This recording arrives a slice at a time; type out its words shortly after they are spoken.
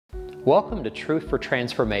Welcome to Truth for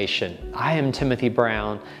Transformation. I am Timothy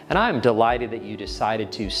Brown, and I am delighted that you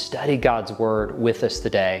decided to study God's Word with us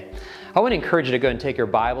today. I want to encourage you to go and take your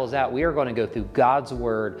Bibles out. We are going to go through God's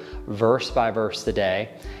Word verse by verse today.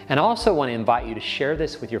 And I also want to invite you to share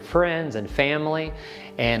this with your friends and family.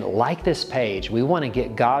 And like this page, we want to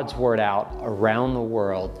get God's Word out around the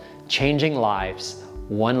world, changing lives,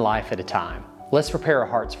 one life at a time. Let's prepare our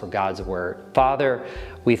hearts for God's Word. Father,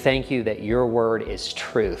 we thank you that your Word is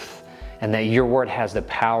truth, and that your Word has the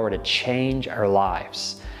power to change our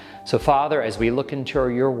lives. So Father, as we look into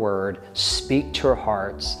your Word, speak to our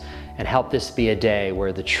hearts and help this be a day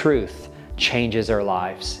where the truth changes our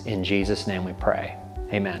lives. In Jesus' name we pray.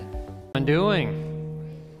 Amen. I'm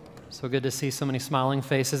doing. So good to see so many smiling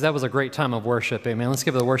faces. That was a great time of worship. Amen. Let's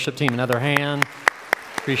give the worship team another hand.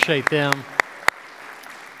 Appreciate them.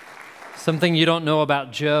 Something you don't know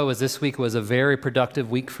about Joe is this week was a very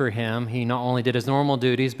productive week for him. He not only did his normal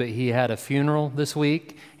duties, but he had a funeral this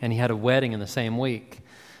week, and he had a wedding in the same week.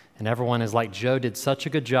 And everyone is like, Joe did such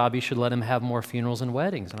a good job, you should let him have more funerals and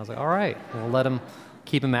weddings. And I was like, all right, we'll let him,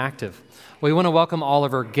 keep him active. We want to welcome all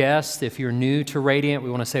of our guests. If you're new to Radiant,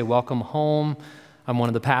 we want to say welcome home. I'm one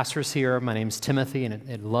of the pastors here. My name's Timothy, and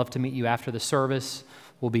I'd love to meet you after the service.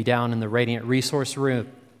 We'll be down in the Radiant Resource Room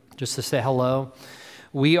just to say hello.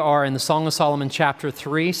 We are in the Song of Solomon, chapter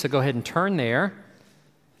 3, so go ahead and turn there.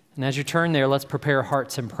 And as you turn there, let's prepare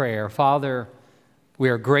hearts in prayer. Father, we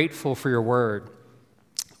are grateful for your word.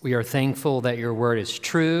 We are thankful that your word is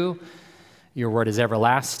true. Your word is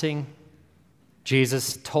everlasting.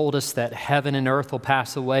 Jesus told us that heaven and earth will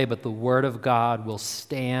pass away, but the word of God will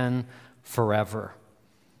stand forever.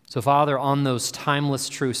 So, Father, on those timeless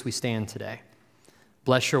truths we stand today.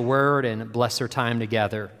 Bless your word and bless our time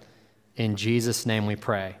together. In Jesus' name we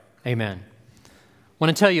pray. Amen. I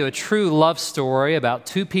want to tell you a true love story about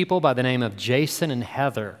two people by the name of Jason and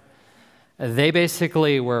Heather. They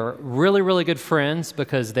basically were really, really good friends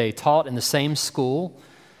because they taught in the same school.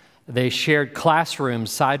 They shared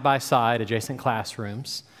classrooms side by side, adjacent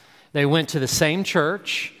classrooms. They went to the same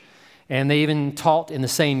church, and they even taught in the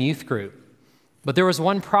same youth group. But there was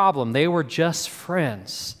one problem. They were just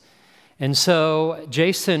friends. And so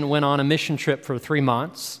Jason went on a mission trip for 3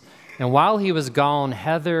 months. And while he was gone,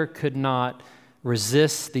 Heather could not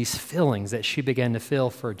resist these feelings that she began to feel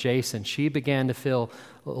for Jason. She began to feel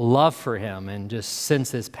love for him and just sense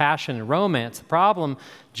his passion and romance. The problem,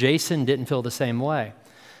 Jason didn't feel the same way.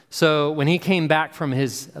 So when he came back from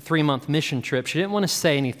his 3-month mission trip, she didn't want to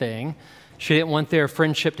say anything. She didn't want their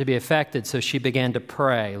friendship to be affected, so she began to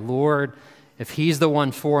pray, Lord, if he's the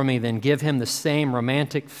one for me, then give him the same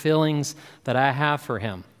romantic feelings that I have for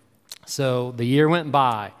him. So the year went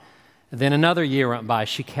by. Then another year went by.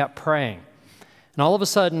 She kept praying. And all of a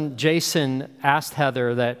sudden, Jason asked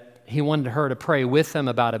Heather that he wanted her to pray with him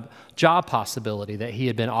about a job possibility that he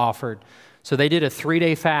had been offered. So they did a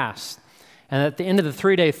 3-day fast. And at the end of the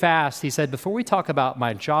 3-day fast, he said, before we talk about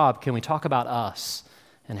my job, can we talk about us?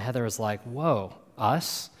 And Heather was like, whoa,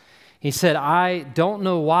 us? He said, I don't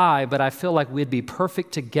know why, but I feel like we'd be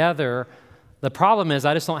perfect together. The problem is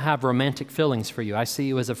I just don't have romantic feelings for you. I see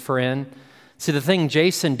you as a friend. See, the thing,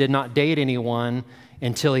 Jason did not date anyone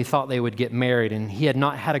until he thought they would get married, and he had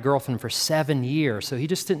not had a girlfriend for 7 years, so he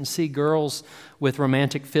just didn't see girls with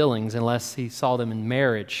romantic feelings unless he saw them in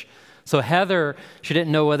marriage. So Heather, she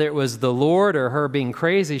didn't know whether it was the Lord or her being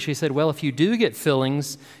crazy. She said, well, if you do get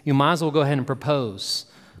feelings, you might as well go ahead and propose,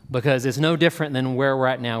 because it's no different than where we're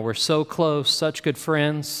at now. We're so close, such good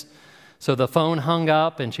friends. So the phone hung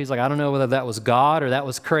up, and she's like, I don't know whether that was God or that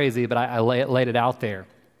was crazy, but I laid it out there.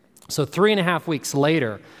 So 3.5 weeks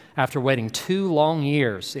later, after waiting 2 long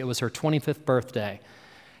years, it was her 25th birthday.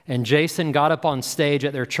 And Jason got up on stage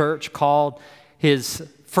at their church, called his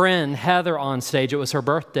friend Heather on stage. It was her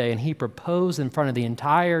birthday, and he proposed in front of the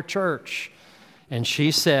entire church. And she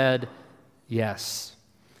said, yes.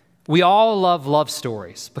 We all love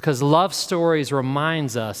stories because love stories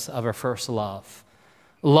reminds us of our first love.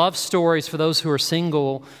 Love stories, for those who are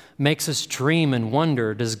single, makes us dream and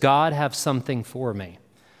wonder, does God have something for me?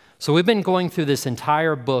 So we've been going through this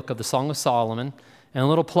entire book of the Song of Solomon, and a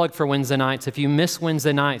little plug for Wednesday nights. If you miss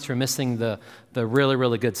Wednesday nights, you're missing the really,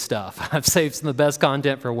 really good stuff. I've saved some of the best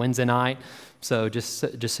content for Wednesday night, so just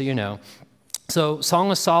so you know. So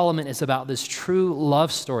Song of Solomon is about this true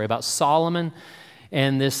love story about Solomon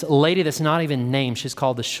and this lady that's not even named. She's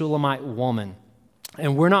called the Shulamite woman.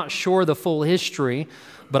 And we're not sure the full history,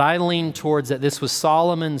 but I lean towards that this was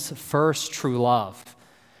Solomon's first true love.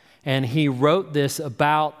 And he wrote this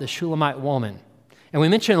about the Shulamite woman. And we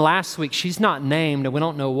mentioned last week, she's not named, and we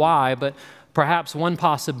don't know why, but perhaps one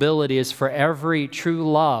possibility is for every true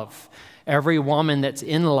love, Every woman that's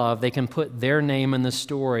in love, they can put their name in the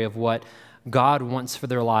story of what God wants for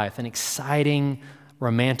their life, an exciting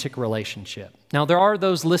romantic relationship. Now, there are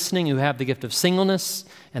those listening who have the gift of singleness,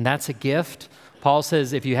 and that's a gift. Paul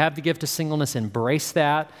says if you have the gift of singleness, embrace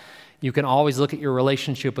that. You can always look at your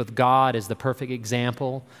relationship with God as the perfect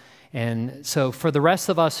example. And so for the rest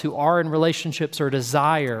of us who are in relationships or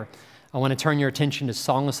desire, I want to turn your attention to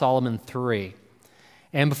Song of Solomon 3.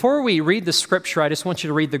 And before we read the scripture, I just want you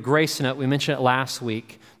to read the grace note. We mentioned it last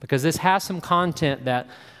week because this has some content that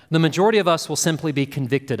the majority of us will simply be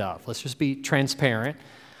convicted of. Let's just be transparent.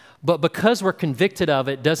 But because we're convicted of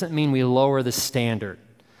it doesn't mean we lower the standard.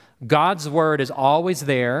 God's word is always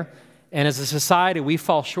there, and as a society, we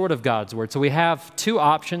fall short of God's word. So we have two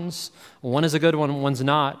options. One is a good one, one's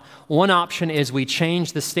not. One option is we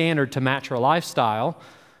change the standard to match our lifestyle,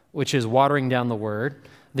 which is watering down the word.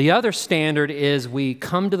 The other standard is we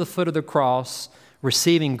come to the foot of the cross,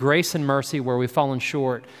 receiving grace and mercy where we've fallen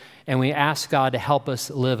short, and we ask God to help us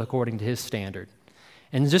live according to his standard.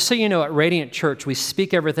 And just so you know, at Radiant Church, we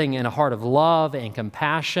speak everything in a heart of love and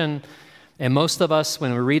compassion. And most of us,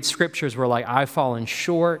 when we read scriptures, we're like, I've fallen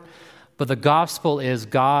short. But the gospel is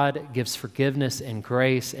God gives forgiveness and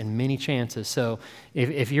grace and many chances. So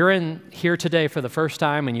if you're in here today for the first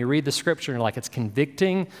time and you read the scripture and you're like, it's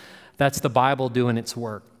convicting, that's the Bible doing its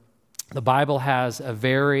work. The Bible has a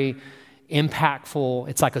very impactful,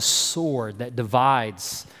 it's like a sword that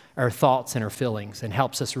divides our thoughts and our feelings and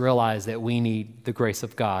helps us realize that we need the grace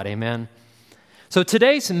of God. Amen? So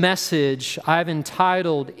today's message I've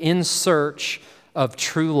entitled, In Search of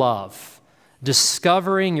True Love,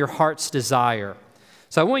 Discovering Your Heart's Desire.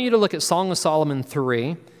 So I want you to look at Song of Solomon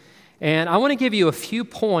 3, and I want to give you a few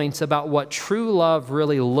points about what true love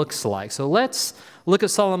really looks like. So let's look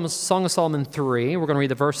at Song of Solomon 3. We're going to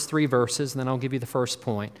read the first 3 verses, and then I'll give you the first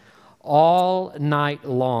point. All night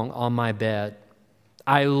long on my bed,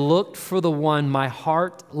 I looked for the one my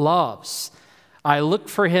heart loves. I looked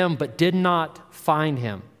for him, but did not find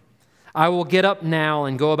him. I will get up now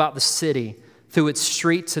and go about the city, through its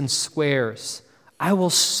streets and squares. I will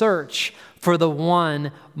search for the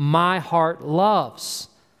one my heart loves.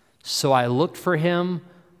 So I looked for him,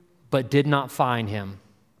 but did not find him.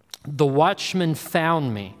 The watchmen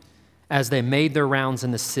found me as they made their rounds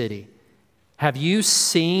in the city. Have you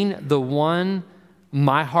seen the one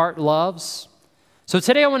my heart loves? So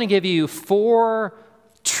today I want to give you 4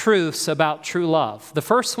 truths about true love. The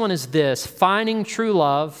first one is this: finding true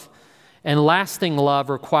love and lasting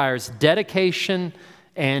love requires dedication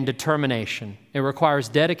and determination. It requires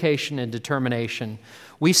dedication and determination.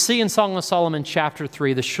 We see in Song of Solomon chapter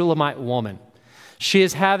 3, the Shulamite woman. She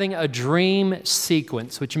is having a dream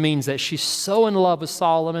sequence, which means that she's so in love with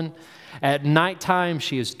Solomon. At nighttime,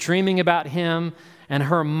 she is dreaming about him, and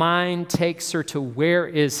her mind takes her to where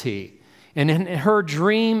is he? And in her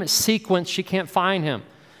dream sequence, she can't find him.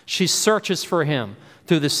 She searches for him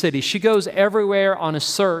through the city. She goes everywhere on a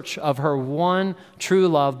search of her one true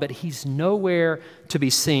love, but he's nowhere to be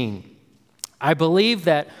seen. I believe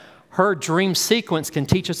that her dream sequence can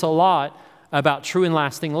teach us a lot about true and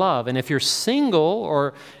lasting love. And if you're single,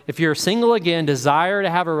 or if you're single again, desire to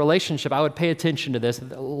have a relationship, I would pay attention to this.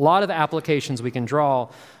 A lot of applications we can draw.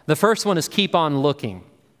 The first one is keep on looking.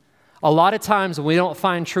 A lot of times when we don't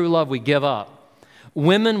find true love, we give up.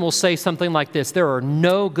 Women will say something like this: there are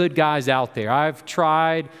no good guys out there. I've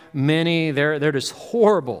tried many, they're just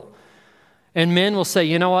horrible. And men will say,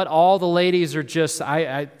 you know what, all the ladies are just,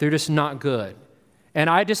 they're just not good. And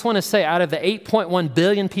I just want to say, out of the 8.1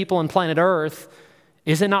 billion people on planet Earth,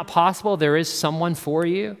 is it not possible there is someone for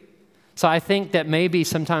you? So I think that maybe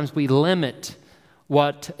sometimes we limit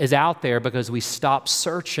what is out there because we stop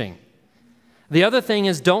searching. The other thing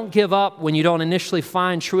is, don't give up when you don't initially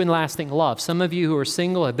find true and lasting love. Some of you who are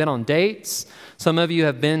single have been on dates. Some of you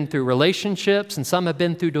have been through relationships, and some have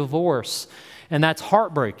been through divorce. And that's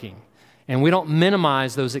heartbreaking. And we don't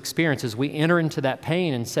minimize those experiences. We enter into that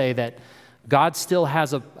pain and say that God still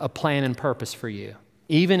has a plan and purpose for you.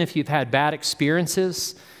 Even if you've had bad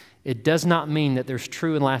experiences, it does not mean that there's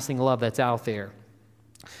true and lasting love that's out there.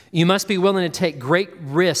 You must be willing to take great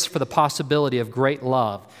risks for the possibility of great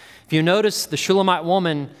love. If you notice, the Shulamite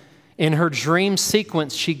woman, in her dream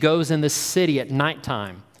sequence, she goes in the city at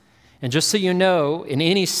nighttime. And just so you know, in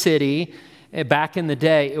any city, back in the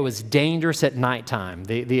day, it was dangerous at nighttime.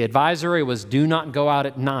 The advisory was do not go out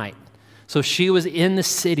at night. So she was in the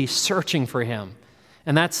city searching for him.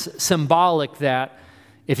 And that's symbolic that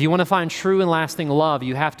if you want to find true and lasting love,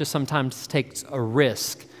 you have to sometimes take a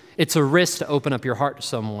risk. It's a risk to open up your heart to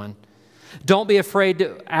someone. Don't be afraid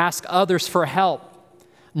to ask others for help.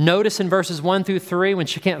 Notice in verses 1 through 3, when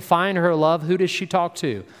she can't find her love, who does she talk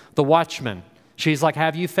to? The watchman. She's like,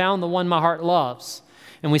 have you found the one my heart loves?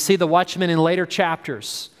 And we see the watchman in later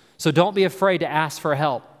chapters. So don't be afraid to ask for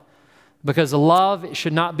help, because love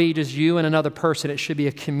should not be just you and another person. It should be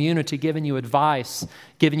a community giving you advice,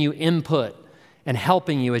 giving you input, and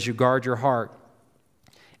helping you as you guard your heart.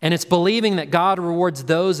 And it's believing that God rewards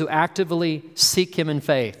those who actively seek Him in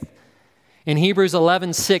faith. In Hebrews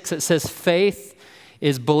 11:6, it says, faith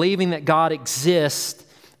is believing that God exists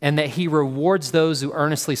and that He rewards those who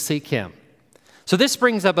earnestly seek Him. So this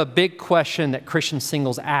brings up a big question that Christian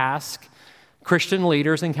singles ask, Christian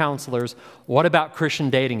leaders and counselors. What about Christian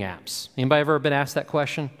dating apps? Anybody ever been asked that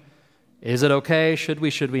question? Is it okay? Should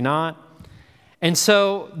we not? And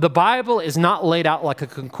so the Bible is not laid out like a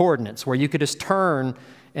concordance where you could just turn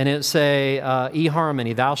and it say,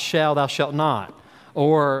 eHarmony, thou shalt not.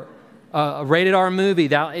 Or a rated R movie,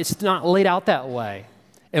 it's not laid out that way.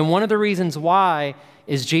 And one of the reasons why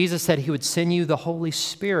is Jesus said He would send you the Holy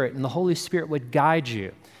Spirit, and the Holy Spirit would guide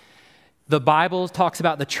you. The Bible talks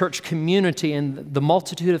about the church community and the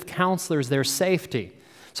multitude of counselors, their safety.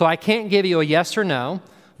 So I can't give you a yes or no,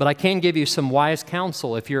 but I can give you some wise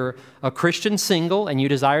counsel. If you're a Christian single and you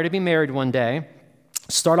desire to be married one day,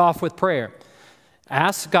 start off with prayer.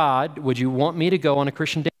 Ask God, would you want me to go on a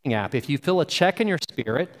Christian dating app? If you feel a check in your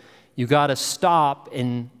spirit, you got to stop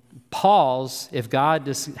and pause if God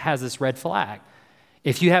just has this red flag.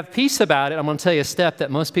 If you have peace about it, I'm going to tell you a step that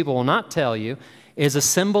most people will not tell you, is a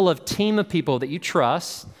symbol of team of people that you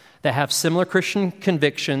trust, that have similar Christian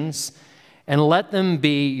convictions, and let them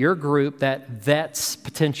be your group that vets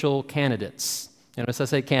potential candidates. Notice I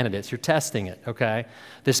say candidates. You're testing it, okay?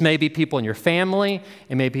 This may be people in your family.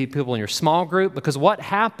 It may be people in your small group, because what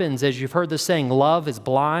happens, as you've heard the saying, love is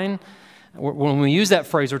blind. When we use that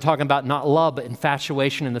phrase, we're talking about not love, but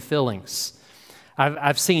infatuation and the feelings.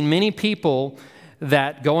 I've seen many people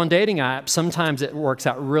that go on dating apps. Sometimes it works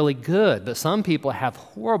out really good, but some people have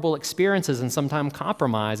horrible experiences and sometimes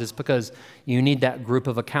compromises because you need that group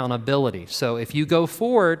of accountability. So if you go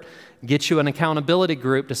forward, get you an accountability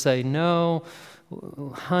group to say, no,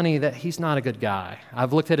 honey, that he's not a good guy.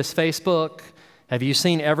 I've looked at his Facebook. Have you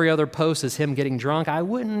seen every other post is him getting drunk? I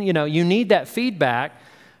wouldn't, you need that feedback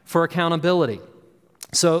for accountability.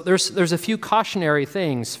 So there's a few cautionary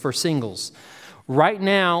things for singles. Right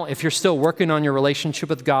now, if you're still working on your relationship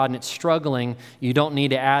with God and it's struggling, you don't need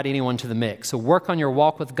to add anyone to the mix. So work on your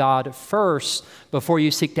walk with God first before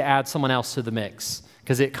you seek to add someone else to the mix,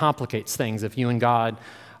 because it complicates things if you and God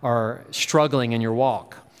are struggling in your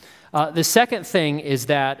walk. The second thing is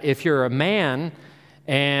that if you're a man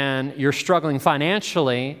and you're struggling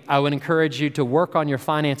financially, I would encourage you to work on your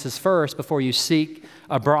finances first before you seek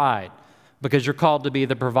a bride, because you're called to be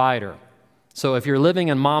the provider. So if you're living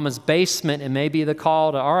in mama's basement, it may be the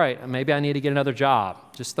call to, all right, maybe I need to get another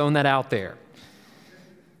job. Just throwing that out there.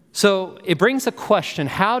 So it brings a question,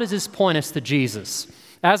 how does this point us to Jesus?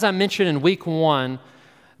 As I mentioned in week 1,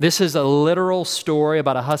 this is a literal story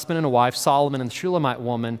about a husband and a wife, Solomon and the Shulamite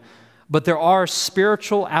woman, but there are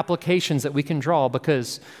spiritual applications that we can draw,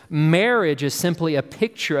 because marriage is simply a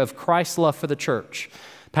picture of Christ's love for the church.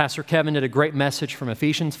 Pastor Kevin did a great message from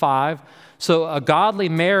Ephesians 5. So a godly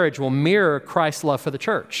marriage will mirror Christ's love for the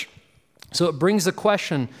church. So it brings the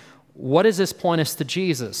question, what does this point us to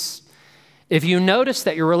Jesus? If you notice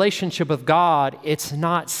that your relationship with God, it's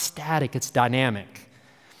not static, it's dynamic.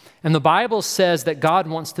 And the Bible says that God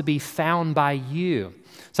wants to be found by you.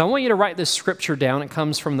 So I want you to write this scripture down. It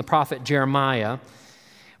comes from the prophet Jeremiah.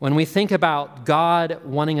 When we think about God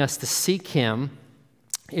wanting us to seek Him,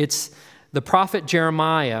 it's the prophet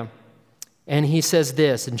Jeremiah, and he says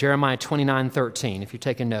this in Jeremiah 29:13, if you're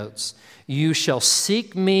taking notes. You shall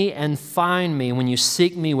seek me and find me when you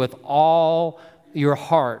seek me with all your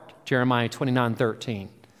heart, Jeremiah 29:13.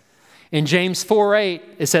 In James 4:8,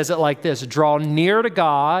 it says it like this, draw near to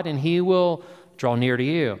God and He will draw near to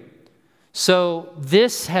you. So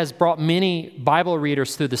this has brought many Bible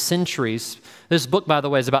readers through the centuries. This book, by the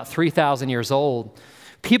way, is about 3,000 years old.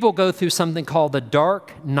 People go through something called the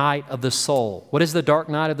dark night of the soul. What is the dark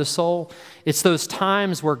night of the soul? It's those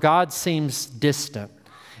times where God seems distant.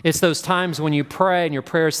 It's those times when you pray and your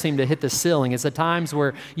prayers seem to hit the ceiling. It's the times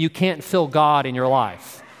where you can't feel God in your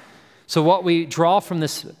life. So what we draw from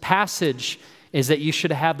this passage is that you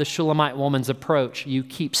should have the Shulamite woman's approach. You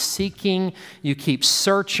keep seeking, you keep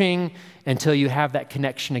searching until you have that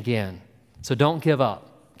connection again. So don't give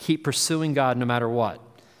up. Keep pursuing God no matter what.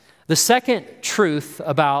 The second truth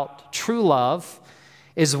about true love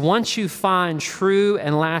is once you find true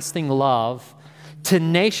and lasting love,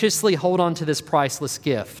 tenaciously hold on to this priceless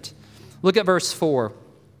gift. Look at verse 4.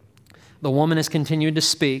 The woman has continued to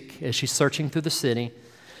speak as she's searching through the city.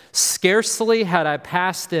 Scarcely had I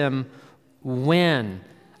passed them when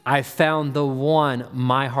I found the one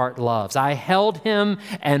my heart loves. I held him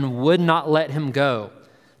and would not let him go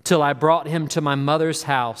till I brought him to my mother's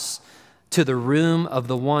house, to the room of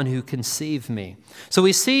the one who conceived me. So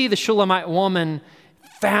we see the Shulamite woman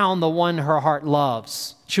found the one her heart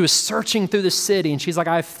loves. She was searching through the city and she's like,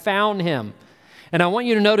 I found him. And I want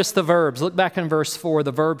you to notice the verbs. Look back in verse 4,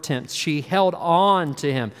 the verb tense. She held on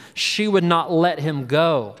to him. She would not let him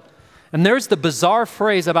go. And there's the bizarre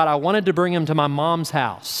phrase about, I wanted to bring him to my mom's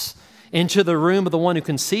house, into the room of the one who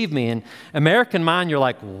conceived me. In American mind, you're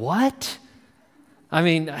like, what? I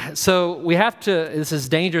mean, so we have to, this is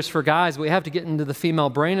dangerous for guys, but we have to get into the female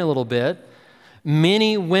brain a little bit.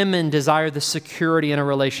 Many women desire the security in a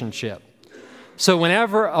relationship. So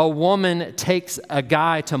whenever a woman takes a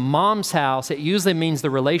guy to mom's house, it usually means the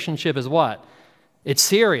relationship is what? It's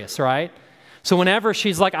serious, right? So whenever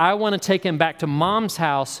she's like, I want to take him back to mom's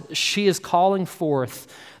house, she is calling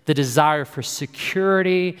forth the desire for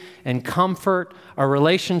security and comfort, a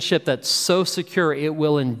relationship that's so secure it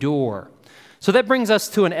will endure. So that brings us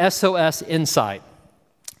to an SOS insight.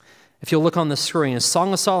 If you'll look on the screen, a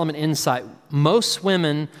Song of Solomon insight. Most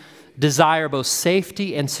women desire both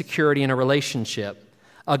safety and security in a relationship.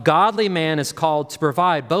 A godly man is called to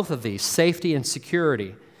provide both of these, safety and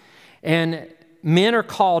security. And men are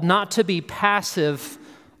called not to be passive,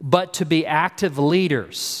 but to be active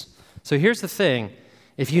leaders. So here's the thing.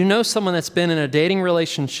 If you know someone that's been in a dating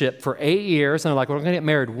relationship for 8 years, and they're like, we're going to get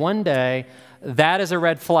married one day, that is a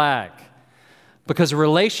red flag. Because a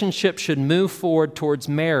relationship should move forward towards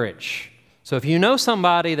marriage. So if you know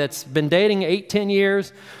somebody that's been dating 8-10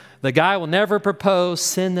 years, the guy will never propose,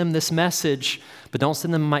 send them this message, but don't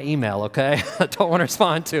send them my email, okay? I don't want to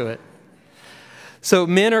respond to it. So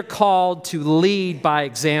men are called to lead by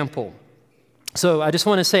example. So I just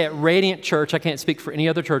want to say at Radiant Church, I can't speak for any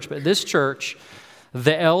other church, but at this church,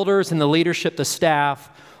 the elders and the leadership, the staff,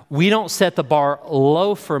 we don't set the bar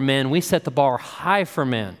low for men, we set the bar high for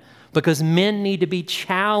men. Because men need to be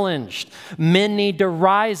challenged. Men need to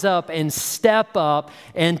rise up and step up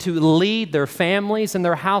and to lead their families and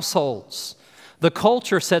their households. The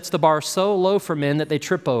culture sets the bar so low for men that they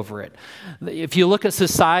trip over it. If you look at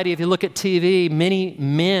society, if you look at TV, many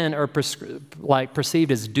men are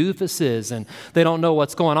perceived as doofuses and they don't know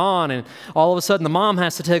what's going on. And all of a sudden the mom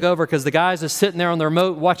has to take over because the guys are sitting there on the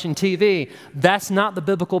remote watching TV. That's not the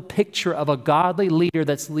biblical picture of a godly leader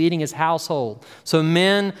that's leading his household. So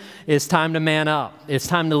men, it's time to man up. It's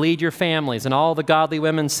time to lead your families. And all the godly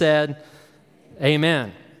women said,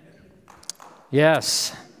 amen.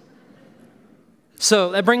 Yes.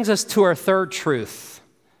 So that brings us to our third truth.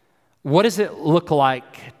 What does it look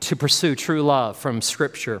like to pursue true love from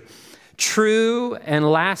Scripture? True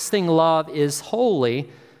and lasting love is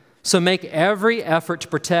holy, so make every effort to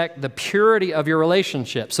protect the purity of your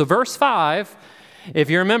relationship. So verse 5,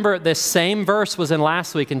 if you remember, this same verse was in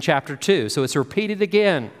last week in chapter 2, so it's repeated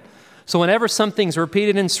again. So whenever something's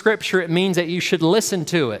repeated in Scripture, it means that you should listen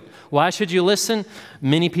to it. Why should you listen?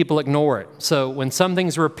 Many people ignore it. So when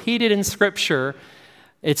something's repeated in Scripture,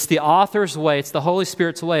 it's the author's way, it's the Holy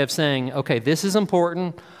Spirit's way of saying, okay, this is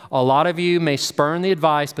important. A lot of you may spurn the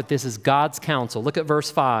advice, but this is God's counsel. Look at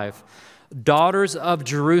verse 5. Daughters of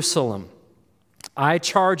Jerusalem, I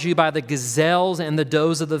charge you by the gazelles and the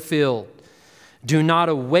does of the field. Do not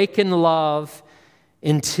awaken love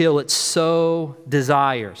until it so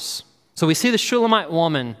desires. So we see the Shulamite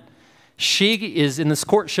woman. She is in this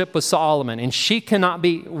courtship with Solomon, and she cannot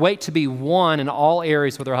wait to be one in all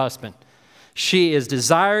areas with her husband. She is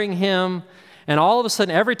desiring him, and all of a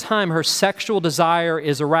sudden, every time her sexual desire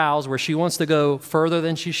is aroused, where she wants to go further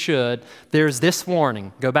than she should, there's this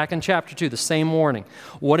warning. Go back in chapter 2, the same warning.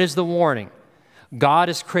 What is the warning? God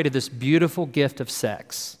has created this beautiful gift of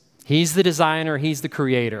sex. He's the designer, He's the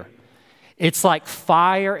creator. It's like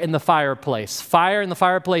fire in the fireplace. Fire in the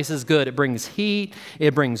fireplace is good. It brings heat,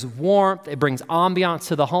 it brings warmth, it brings ambiance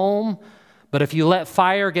to the home. But if you let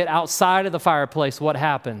fire get outside of the fireplace, what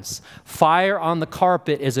happens? Fire on the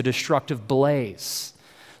carpet is a destructive blaze.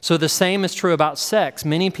 So the same is true about sex.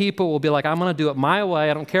 Many people will be like, I'm going to do it my way.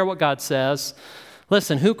 I don't care what God says.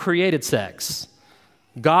 Listen, who created sex?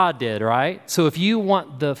 God did, right? So if you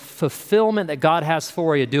want the fulfillment that God has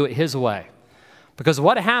for you, do it His way. Because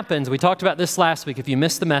what happens, we talked about this last week. If you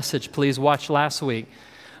missed the message, please watch last week.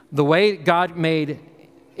 The way God made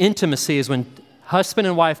intimacy is when husband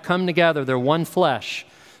and wife come together, they're one flesh.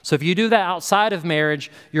 So if you do that outside of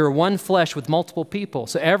marriage, you're one flesh with multiple people.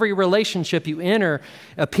 So every relationship you enter,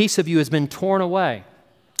 a piece of you has been torn away.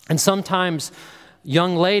 And sometimes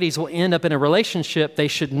young ladies will end up in a relationship they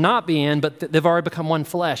should not be in, but they've already become one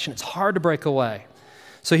flesh, and it's hard to break away.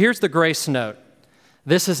 So here's the grace note.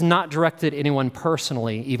 This is not directed at anyone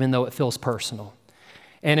personally, even though it feels personal.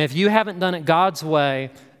 And if you haven't done it God's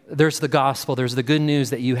way, there's the gospel, there's the good news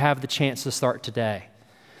that you have the chance to start today.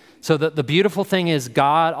 So the beautiful thing is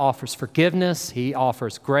God offers forgiveness, He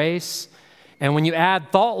offers grace, and when you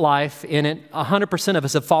add thought life in it, 100% of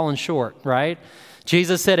us have fallen short, right?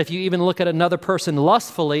 Jesus said if you even look at another person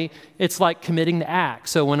lustfully, it's like committing the act.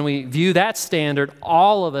 So when we view that standard,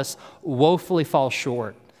 all of us woefully fall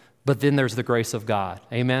short. But then there's the grace of God.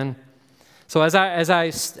 Amen? So as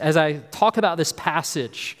I talk about this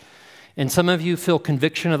passage, and some of you feel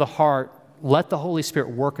conviction of the heart, let the Holy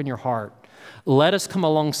Spirit work in your heart. Let us come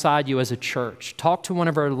alongside you as a church. Talk to one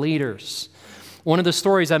of our leaders. One of the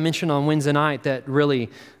stories I mentioned on Wednesday night that really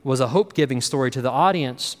was a hope-giving story to the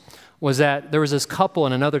audience was that there was this couple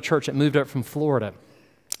in another church that moved up from Florida,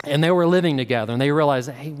 and they were living together, and they realized,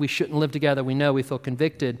 hey, we shouldn't live together. We feel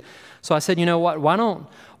convicted. So I said, you know what, why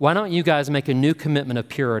don't you guys make a new commitment of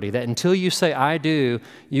purity, that until you say I do,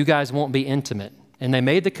 you guys won't be intimate. And they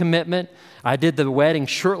made the commitment. I did the wedding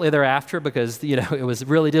shortly thereafter because, it was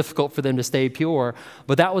really difficult for them to stay pure,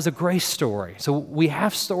 but that was a grace story. So we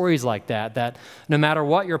have stories like that no matter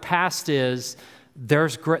what your past is,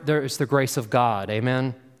 there's the grace of God.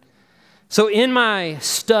 Amen? So in my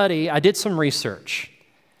study, I did some research.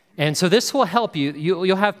 And so this will help you.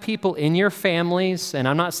 You'll have people in your families, and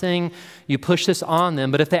I'm not saying you push this on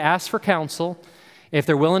them, but if they ask for counsel, if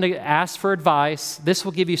they're willing to ask for advice, this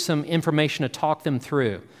will give you some information to talk them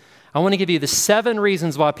through. I want to give you the 7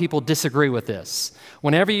 reasons why people disagree with this.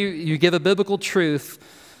 Whenever you give a biblical truth,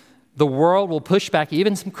 the world will push back.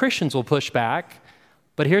 Even some Christians will push back.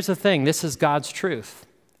 But here's the thing. This is God's truth,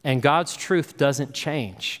 and God's truth doesn't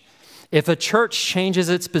change. If a church changes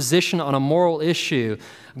its position on a moral issue,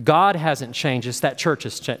 God hasn't changed, it's that church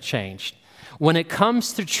has changed. When it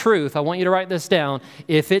comes to truth, I want you to write this down.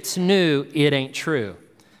 If it's new, it ain't true.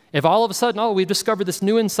 If all of a sudden, we've discovered this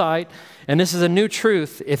new insight and this is a new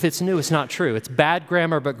truth, if it's new, it's not true. It's bad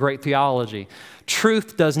grammar but great theology.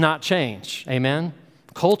 Truth does not change. Amen?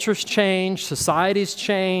 Cultures change, societies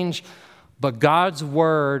change, but God's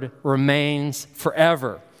word remains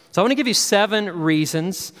forever. So I want to give you 7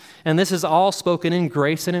 reasons, and this is all spoken in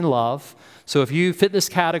grace and in love. So if you fit this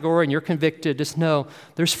category and you're convicted, just know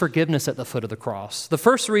there's forgiveness at the foot of the cross. The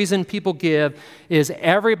first reason people give is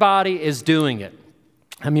everybody is doing it.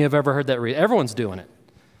 How many have ever heard that reason? Everyone's doing it.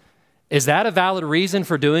 Is that a valid reason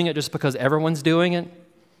for doing it just because everyone's doing it?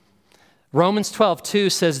 Romans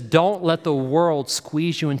 12:2 says, don't let the world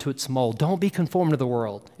squeeze you into its mold. Don't be conformed to the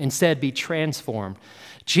world. Instead, be transformed.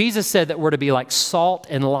 Jesus said that we're to be like salt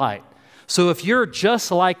and light. So if you're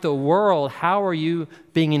just like the world, how are you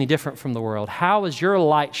being any different from the world? How is your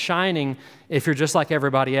light shining if you're just like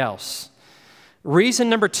everybody else? Reason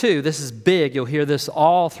number 2, this is big. You'll hear this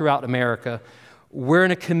all throughout America. We're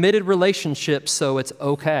in a committed relationship, so it's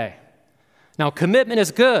okay. Now, commitment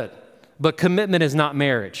is good, but commitment is not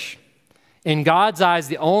marriage. In God's eyes,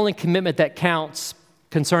 the only commitment that counts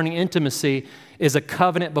concerning intimacy is a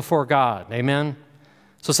covenant before God. Amen?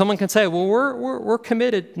 So someone can say, well, we're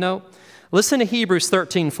committed. No. Listen to Hebrews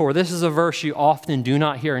 13:4. This is a verse you often do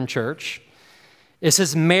not hear in church. It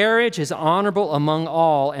says, marriage is honorable among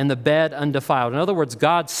all and the bed undefiled. In other words,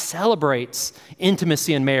 God celebrates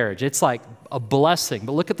intimacy in marriage. It's like a blessing.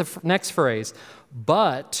 But look at the next phrase.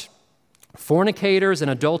 But fornicators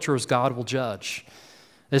and adulterers God will judge.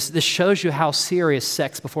 This shows you how serious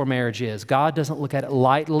sex before marriage is. God doesn't look at it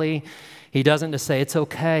lightly. He doesn't just say, it's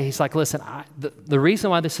okay. He's like, listen, the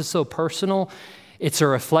reason why this is so personal, it's a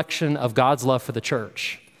reflection of God's love for the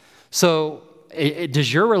church. So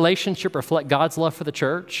does your relationship reflect God's love for the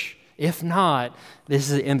church? If not, this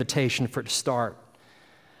is an invitation for it to start.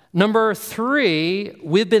 Number 3,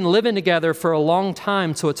 we've been living together for a long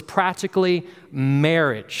time, so it's practically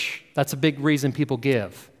marriage. That's a big reason people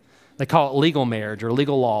give. They call it legal marriage or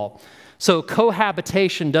legal law. So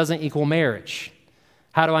cohabitation doesn't equal marriage.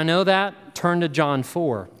 How do I know that? Turn to John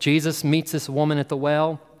 4. Jesus meets this woman at the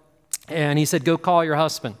well, and he said, go call your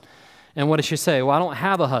husband. And what does she say? Well, I don't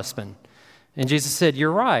have a husband. And Jesus said,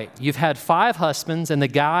 you're right. You've had 5 husbands, and the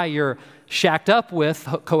guy you're shacked up with,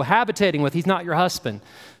 cohabitating with, he's not your husband.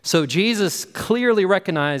 So Jesus clearly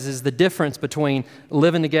recognizes the difference between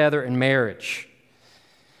living together and marriage.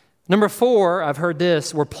 Number 4, I've heard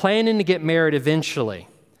this, we're planning to get married eventually.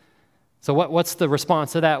 So what's the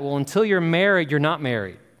response to that? Well, until you're married, you're not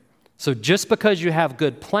married. So just because you have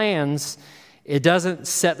good plans, it doesn't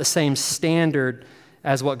set the same standard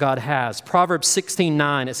as what God has. Proverbs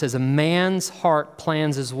 16:9, it says, a man's heart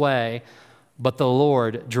plans his way, but the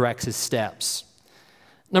Lord directs his steps.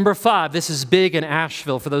 Number 5, this is big in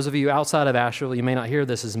Asheville. For those of you outside of Asheville, you may not hear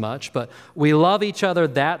this as much, but we love each other,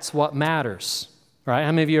 that's what matters. Right?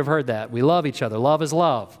 How many of you have heard that? We love each other. Love is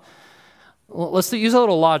love. Well, let's use a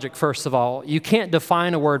little logic first of all. You can't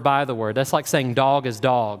define a word by the word. That's like saying dog is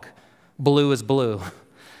dog, blue is blue.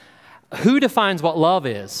 Who defines what love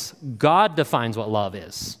is? God defines what love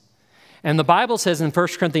is. And the Bible says in 1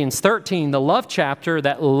 Corinthians 13, the love chapter,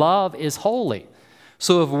 that love is holy.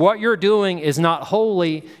 So if what you're doing is not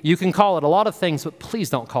holy, you can call it a lot of things, but please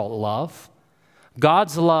don't call it love.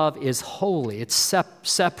 God's love is holy. It's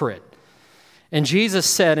separate. And Jesus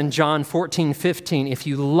said in John 14:15, if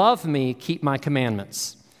you love me, keep my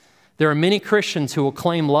commandments. There are many Christians who will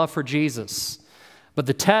claim love for Jesus, but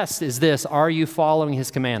the test is this: are you following his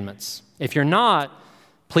commandments? If you're not,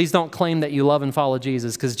 please don't claim that you love and follow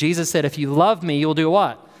Jesus, because Jesus said, if you love me, you'll do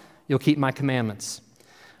what? You'll keep my commandments.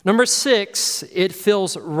 Number 6, it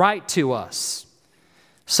feels right to us.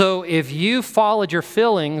 So if you followed your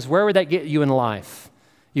feelings, where would that get you in life?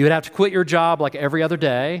 You would have to quit your job like every other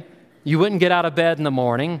day. You wouldn't get out of bed in the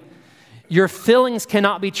morning. Your feelings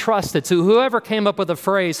cannot be trusted. So whoever came up with the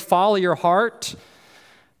phrase, follow your heart,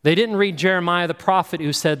 they didn't read Jeremiah the prophet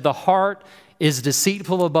who said, the heart is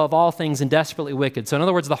deceitful above all things and desperately wicked. So in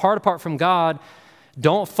other words, the heart apart from God,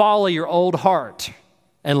 don't follow your old heart.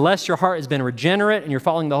 Unless your heart has been regenerate and you're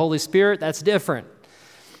following the Holy Spirit, that's different.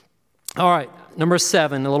 All right, number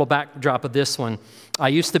 7, a little backdrop of this one. I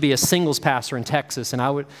used to be a singles pastor in Texas,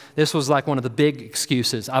 and this was like one of the big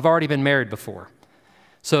excuses. I've already been married before.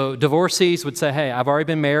 So divorcees would say, hey, I've already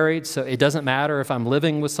been married, so it doesn't matter if I'm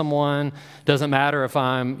living with someone, doesn't matter if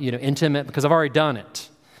I'm intimate, because I've already done it.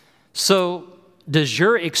 So does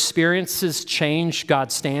your experiences change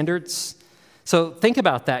God's standards? So think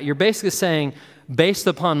about that. You're basically saying, based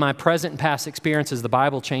upon my present and past experiences, the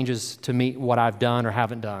Bible changes to meet what I've done or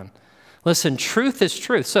haven't done. Listen, truth is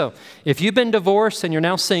truth. So if you've been divorced and you're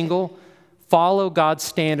now single, follow God's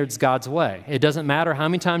standards, God's way. It doesn't matter how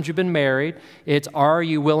many times you've been married. It's, are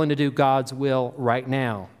you willing to do God's will right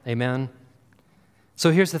now? Amen?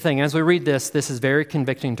 So here's the thing. As we read this is very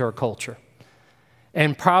convicting to our culture.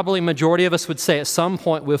 And probably majority of us would say at some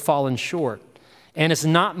point we've fallen short. And it's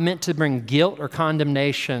not meant to bring guilt or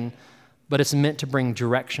condemnation, but it's meant to bring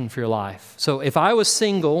direction for your life. So if I was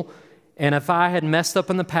single and if I had messed up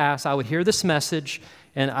in the past, I would hear this message,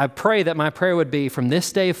 and I pray that my prayer would be from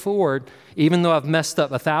this day forward, even though I've messed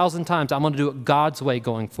up 1,000 times, I'm going to do it God's way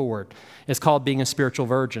going forward. It's called being a spiritual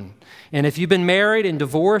virgin. And if you've been married and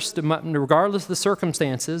divorced, regardless of the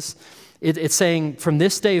circumstances, it's saying from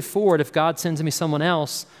this day forward, if God sends me someone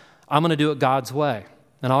else, I'm going to do it God's way.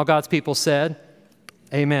 And all God's people said,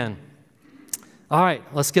 amen. All right,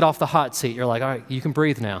 let's get off the hot seat. You're like, all right, you can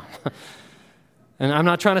breathe now. And I'm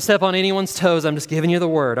not trying to step on anyone's toes. I'm just giving you the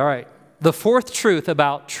word. All right. The 4th truth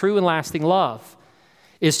about true and lasting love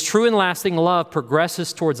is true and lasting love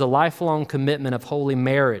progresses towards a lifelong commitment of holy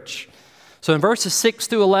marriage. So in verses 6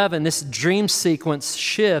 through 11, this dream sequence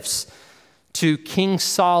shifts to King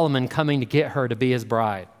Solomon coming to get her to be his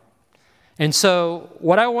bride. And so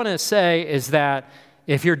what I want to say is that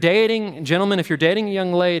if you're dating, gentlemen, if you're dating a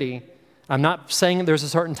young lady, I'm not saying there's a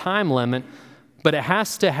certain time limit, but it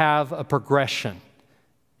has to have a progression.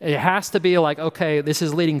 It has to be like, okay, this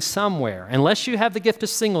is leading somewhere. Unless you have the gift of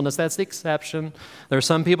singleness, that's the exception. There are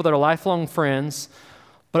some people that are lifelong friends.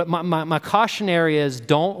 But my cautionary is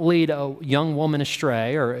don't lead a young woman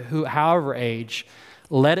astray, or however age.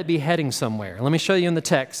 Let it be heading somewhere. Let me show you in the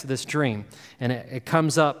text this dream. And it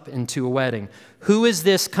comes up into a wedding. Who is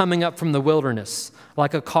this coming up from the wilderness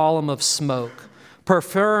like a column of smoke?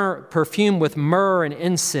 Perfume with myrrh and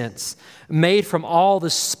incense, made from all the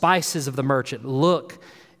spices of the merchant. Look,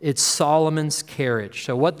 it's Solomon's carriage.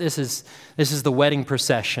 So what this is the wedding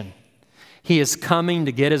procession. He is coming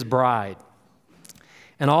to get his bride.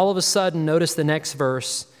 And all of a sudden, notice the next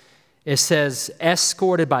verse. It says,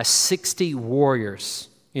 escorted by 60 warriors.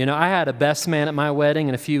 You know, I had a best man at my wedding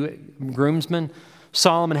and a few groomsmen.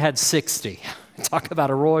 Solomon had 60. Talk about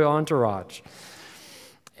a royal entourage.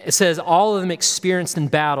 It says, all of them experienced in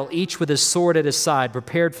battle, each with his sword at his side,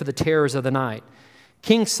 prepared for the terrors of the night.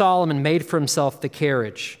 King Solomon made for himself the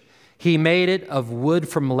carriage. He made it of wood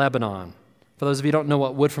from Lebanon. For those of you who don't know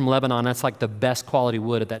what wood from Lebanon, that's like the best quality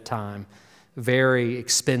wood at that time. Very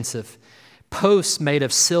expensive. Posts made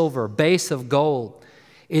of silver, base of gold.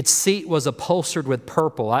 Its seat was upholstered with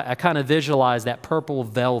purple. I kind of visualize that purple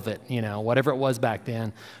velvet, whatever it was back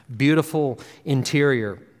then. Beautiful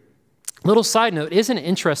interior. Little side note, isn't it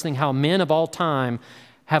interesting how men of all time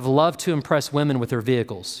have loved to impress women with their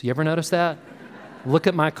vehicles? You ever notice that? Look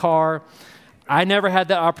at my car. I never had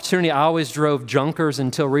that opportunity. I always drove junkers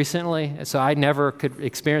until recently, so I never could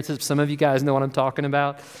experience it. Some of you guys know what I'm talking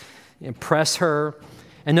about. Impress her.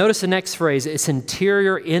 And notice the next phrase, it's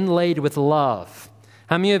interior inlaid with love.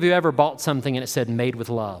 How many of you ever bought something and it said made with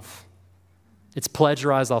love? It's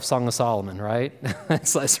plagiarized off Song of Solomon, right?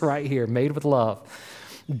 It's right here, made with love.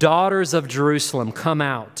 Daughters of Jerusalem, come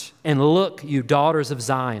out and look, you daughters of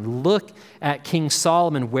Zion. Look at King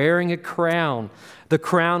Solomon wearing a crown, the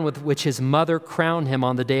crown with which his mother crowned him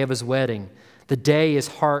on the day of his wedding, the day his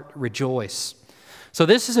heart rejoiced. So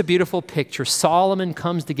this is a beautiful picture. Solomon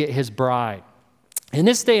comes to get his bride. In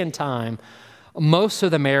this day and time, most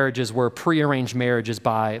of the marriages were prearranged marriages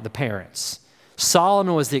by the parents.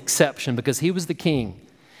 Solomon was the exception because he was the king.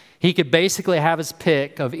 He could basically have his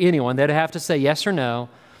pick of anyone. They'd have to say yes or no.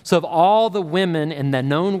 So of all the women in the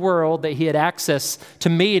known world that he had access to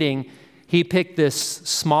meeting, he picked this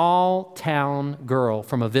small town girl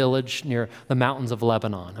from a village near the mountains of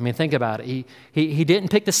Lebanon. I mean, think about it. He didn't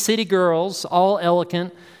pick the city girls, all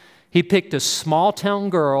elegant. He picked a small town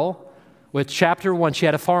girl. With chapter 1, she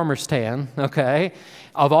had a farmer's tan, okay?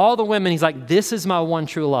 Of all the women, he's like, this is my one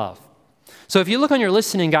true love. So if you look on your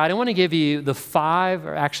listening guide, I want to give you the 5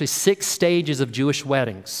 or actually 6 stages of Jewish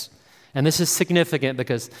weddings. And this is significant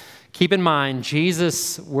because keep in mind,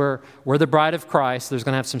 Jesus, we're the bride of Christ. There's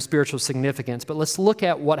going to have some spiritual significance. But let's look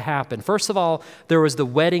at what happened. First of all, there was the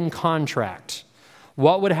wedding contract.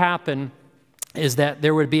 What would happen is that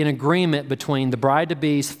there would be an agreement between the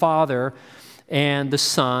bride-to-be's father and the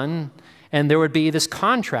son, and there would be this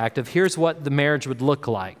contract of here's what the marriage would look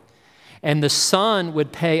like. And the son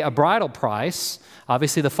would pay a bridal price.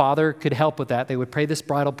 Obviously, the father could help with that. They would pay this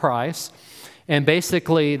bridal price. And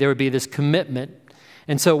basically, there would be this commitment.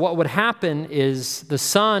 And so what would happen is the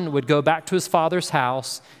son would go back to his father's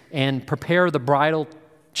house and prepare the bridal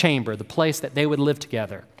chamber, the place that they would live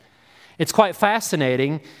together. It's quite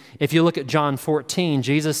fascinating. If you look at John 14,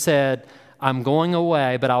 Jesus said, I'm going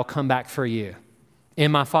away, but I'll come back for you. In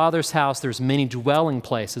my Father's house, there's many dwelling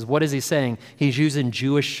places. What is he saying? He's using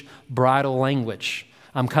Jewish bridal language.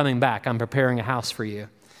 I'm coming back. I'm preparing a house for you.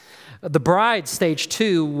 The bride, stage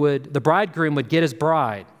 2, the bridegroom would get his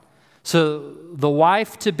bride. So the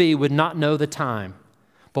wife-to-be would not know the time.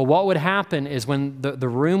 But what would happen is when the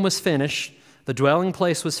room was finished, the dwelling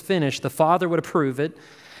place was finished, the father would approve it,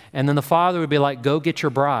 and then the father would be like, go get your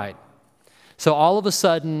bride. So all of a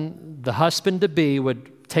sudden, the husband-to-be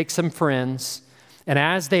would take some friends, and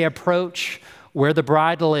as they approach where the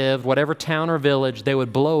bride lived, whatever town or village, they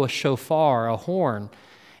would blow a shofar, a horn,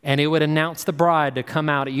 and it would announce the bride to come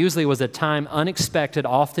out. It usually was a time unexpected,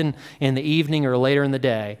 often in the evening or later in the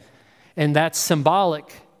day. And that's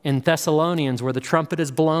symbolic in Thessalonians where the trumpet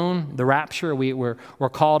is blown, the rapture, we're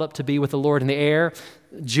called up to be with the Lord in the air.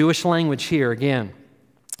 Jewish language here again.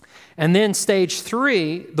 And then stage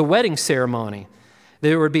 3, the wedding ceremony.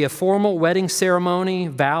 There would be a formal wedding ceremony,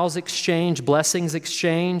 vows exchanged, blessings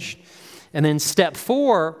exchanged. And then step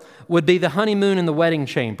 4 would be the honeymoon in the wedding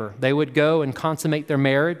chamber. They would go and consummate their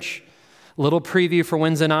marriage. Little preview for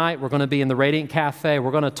Wednesday night. We're going to be in the Radiant Cafe.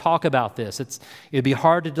 We're going to talk about this. It'd be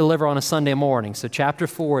hard to deliver on a Sunday morning. So chapter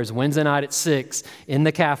 4 is Wednesday night at 6 in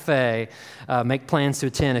the cafe. Make plans to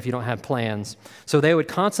attend if you don't have plans. So they would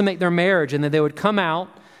consummate their marriage, and then they would come out,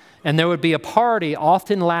 and there would be a party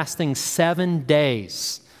often lasting 7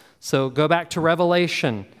 days. So go back to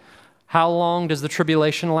Revelation. How long does the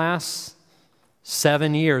tribulation last?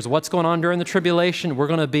 7 years. What's going on during the tribulation? We're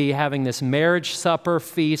going to be having this marriage supper,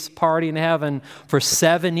 feast, party in heaven for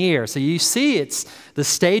 7 years. So you see, it's the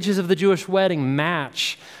stages of the Jewish wedding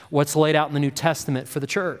match what's laid out in the New Testament for the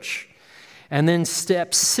church. And then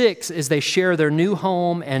step 6 is they share their new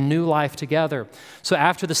home and new life together. So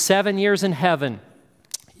after the 7 years in heaven,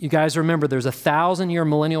 you guys remember there's 1,000-year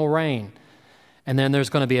millennial reign. And then there's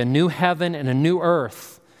going to be a new heaven and a new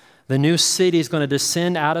earth. The new city is going to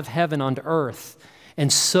descend out of heaven onto earth.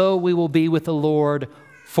 And so we will be with the Lord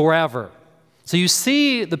forever. So you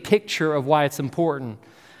see the picture of why it's important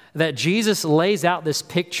that Jesus lays out this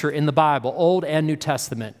picture in the Bible, Old and New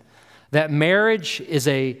Testament, that marriage is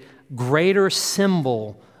a greater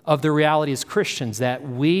symbol of the reality as Christians, that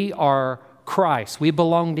we are Christ. We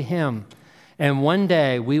belong to Him. And one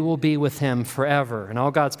day we will be with Him forever. And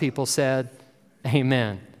all God's people said,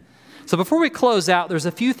 amen. So before we close out, there's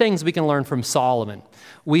a few things we can learn from Solomon.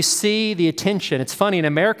 We see the attention. It's funny, in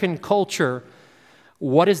American culture,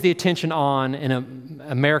 what is the attention on in an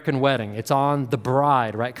American wedding? It's on the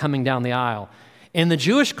bride, right, coming down the aisle. In the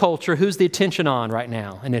Jewish culture, who's the attention on right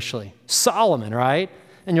now, initially? Solomon, right?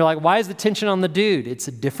 And you're like, why is the attention on the dude? It's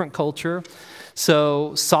a different culture.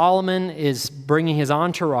 So Solomon is bringing his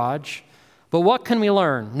entourage. But what can we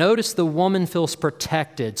learn? Notice the woman feels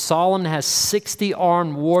protected. Solomon has 60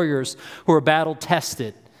 armed warriors who are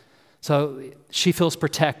battle-tested. So she feels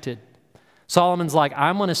protected. Solomon's like,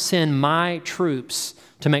 I'm going to send my troops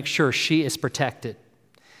to make sure she is protected.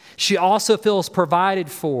 She also feels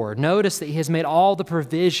provided for. Notice that he has made all the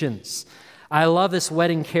provisions. I love this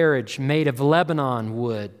wedding carriage made of Lebanon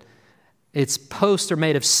wood. Its posts are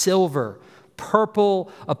made of silver,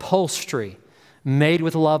 purple upholstery, made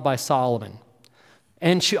with love by Solomon.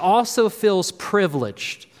 And she also feels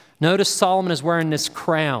privileged. Notice Solomon is wearing this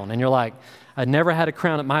crown, and you're like, I never had a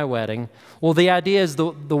crown at my wedding. Well, the idea is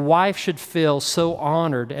the wife should feel so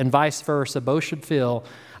honored, and vice versa. Both should feel,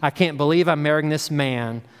 I can't believe I'm marrying this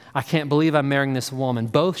man. I can't believe I'm marrying this woman.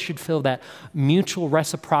 Both should feel that mutual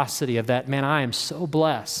reciprocity of that, man, I am so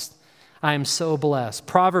blessed. I am so blessed.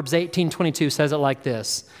 Proverbs 18:22 says it like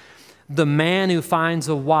this: the man who finds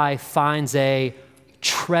a wife finds a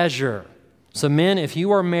treasure. So men, if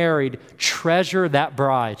you are married, treasure that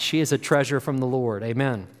bride. She is a treasure from the Lord.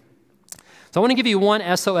 Amen. So I want to give you one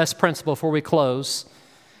SOS principle before we close.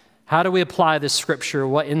 How do we apply this scripture?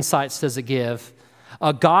 What insights does it give?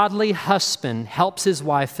 A godly husband helps his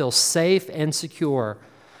wife feel safe and secure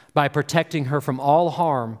by protecting her from all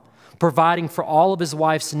harm, providing for all of his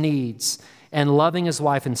wife's needs, and loving his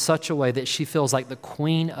wife in such a way that she feels like the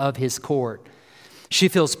queen of his court. She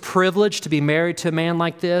feels privileged to be married to a man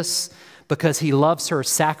like this because he loves her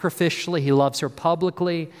sacrificially, he loves her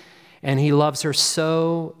publicly, and he loves her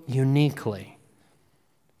so uniquely.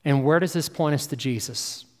 And where does this point us to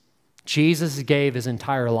Jesus? Jesus gave his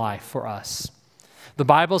entire life for us. The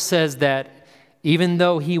Bible says that even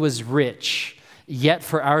though he was rich, yet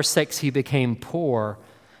for our sakes he became poor,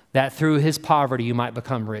 that through his poverty you might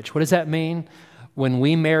become rich. What does that mean? When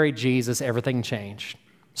we married Jesus, everything changed.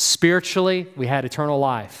 Spiritually, we had eternal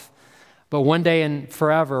life. But one day and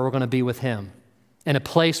forever, we're going to be with him in a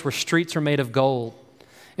place where streets are made of gold,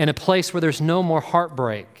 in a place where there's no more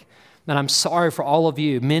heartbreak. And I'm sorry for all of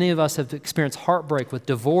you. Many of us have experienced heartbreak with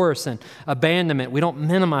divorce and abandonment. We don't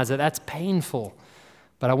minimize it. That's painful.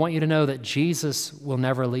 But I want you to know that Jesus will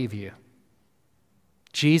never leave you.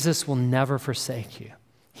 Jesus will never forsake you.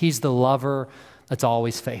 He's the lover that's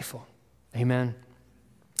always faithful. Amen.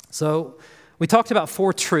 So we talked about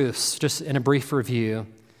 4 truths, just in a brief review.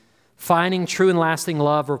 Finding true and lasting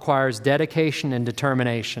love requires dedication and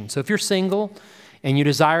determination. So if you're single and you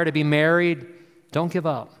desire to be married, don't give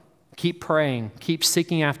up. Keep praying, keep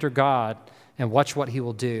seeking after God, and watch what he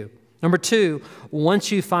will do. Number 2,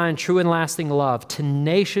 once you find true and lasting love,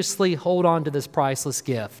 tenaciously hold on to this priceless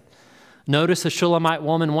gift. Notice the Shulamite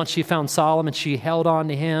woman, once she found Solomon, she held on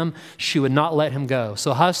to him. She would not let him go.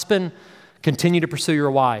 So husband, continue to pursue your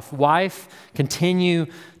wife. Wife, continue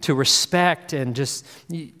to respect and just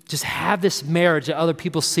have this marriage that other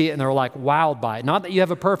people see it and they're like wowed by it. Not that you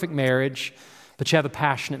have a perfect marriage, but you have a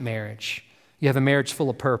passionate marriage. You have a marriage full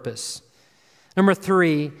of purpose. Number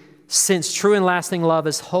 3, since true and lasting love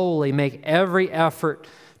is holy, make every effort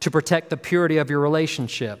to protect the purity of your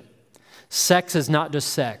relationship. Sex is not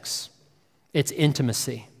just sex. It's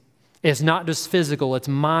intimacy. It's not just physical. It's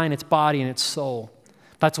mind, it's body, and it's soul.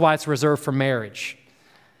 That's why it's reserved for marriage.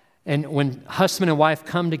 And when husband and wife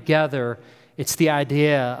come together, it's the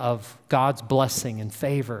idea of God's blessing and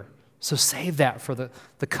favor. So save that for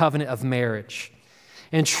the covenant of marriage.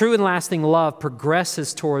 And true and lasting love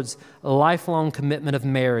progresses towards a lifelong commitment of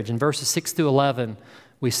marriage. In verses 6 through 11,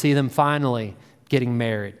 we see them finally getting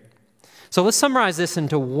married. So let's summarize this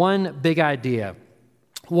into one big idea.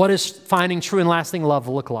 What does finding true and lasting love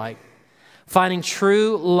look like? Finding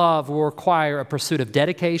true love will require a pursuit of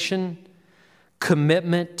dedication,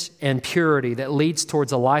 commitment, and purity that leads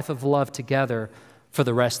towards a life of love together for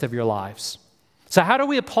the rest of your lives. So how do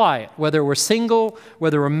we apply it? Whether we're single,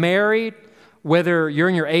 whether we're married, whether you're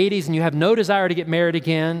in your 80s and you have no desire to get married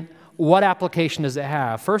again, what application does it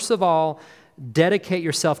have? First of all, dedicate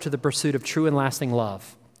yourself to the pursuit of true and lasting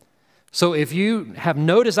love. So if you have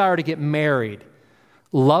no desire to get married,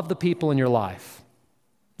 love the people in your life.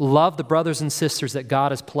 Love the brothers and sisters that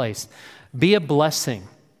God has placed. Be a blessing.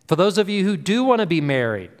 For those of you who do want to be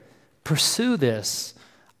married, pursue this.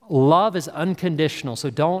 Love is unconditional, so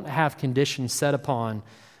don't have conditions set upon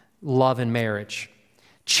love and marriage.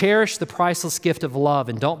 Cherish the priceless gift of love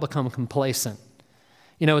and don't become complacent.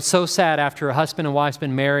 You know, it's so sad after a husband and wife's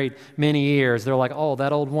been married many years, they're like, oh,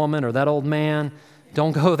 that old woman or that old man.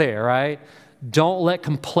 Don't go there, right? Don't let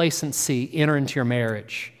complacency enter into your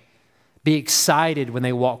marriage. Be excited when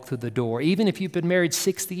they walk through the door. Even if you've been married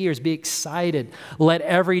 60 years, be excited. Let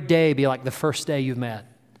every day be like the first day you've met.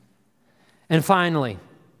 And finally,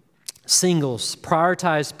 singles,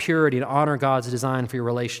 prioritize purity and honor God's design for your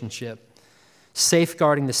relationship.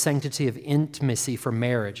 safeguarding the sanctity of intimacy for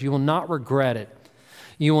marriage. You will not regret it.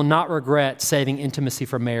 You will not regret saving intimacy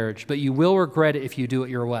for marriage, but you will regret it if you do it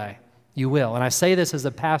your way. You will. And I say this as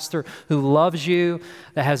a pastor who loves you,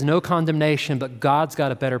 that has no condemnation, but God's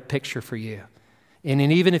got a better picture for you. And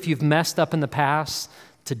even if you've messed up in the past,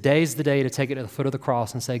 today's the day to take it to the foot of the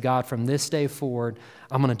cross and say, God, from this day forward,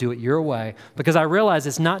 I'm going to do it your way. Because I realize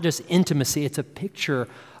it's not just intimacy, it's a picture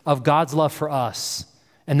of God's love for us.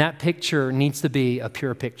 And that picture needs to be a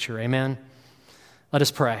pure picture. Amen? Let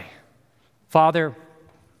us pray. Father,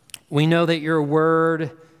 we know that your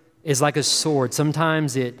word is like a sword.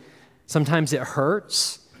 Sometimes it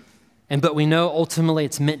hurts, but we know ultimately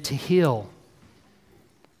it's meant to heal.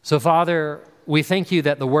 So, Father, we thank you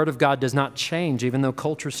that the word of God does not change, even though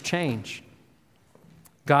cultures change.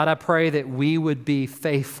 God, I pray that we would be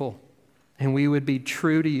faithful and we would be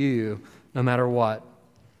true to you no matter what.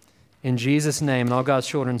 In Jesus' name, and all God's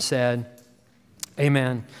children said,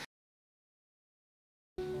 amen.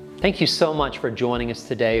 Thank you so much for joining us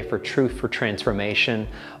today for Truth for Transformation.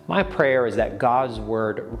 My prayer is that God's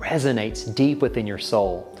Word resonates deep within your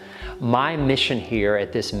soul. My mission here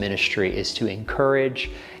at this ministry is to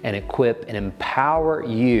encourage and equip and empower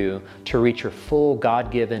you to reach your full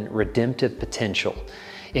God-given redemptive potential.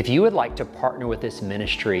 If you would like to partner with this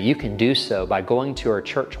ministry, you can do so by going to our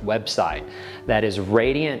church website. That is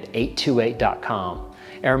radiant828.com.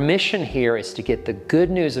 Our mission here is to get the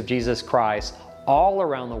good news of Jesus Christ all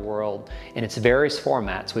around the world in its various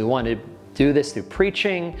formats. We want to do this through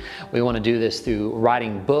preaching. We want to do this through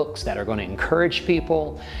writing books that are going to encourage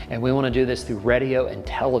people. And we want to do this through radio and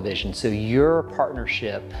television. So your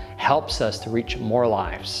partnership helps us to reach more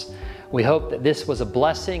lives. We hope that this was a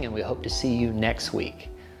blessing, and we hope to see you next week.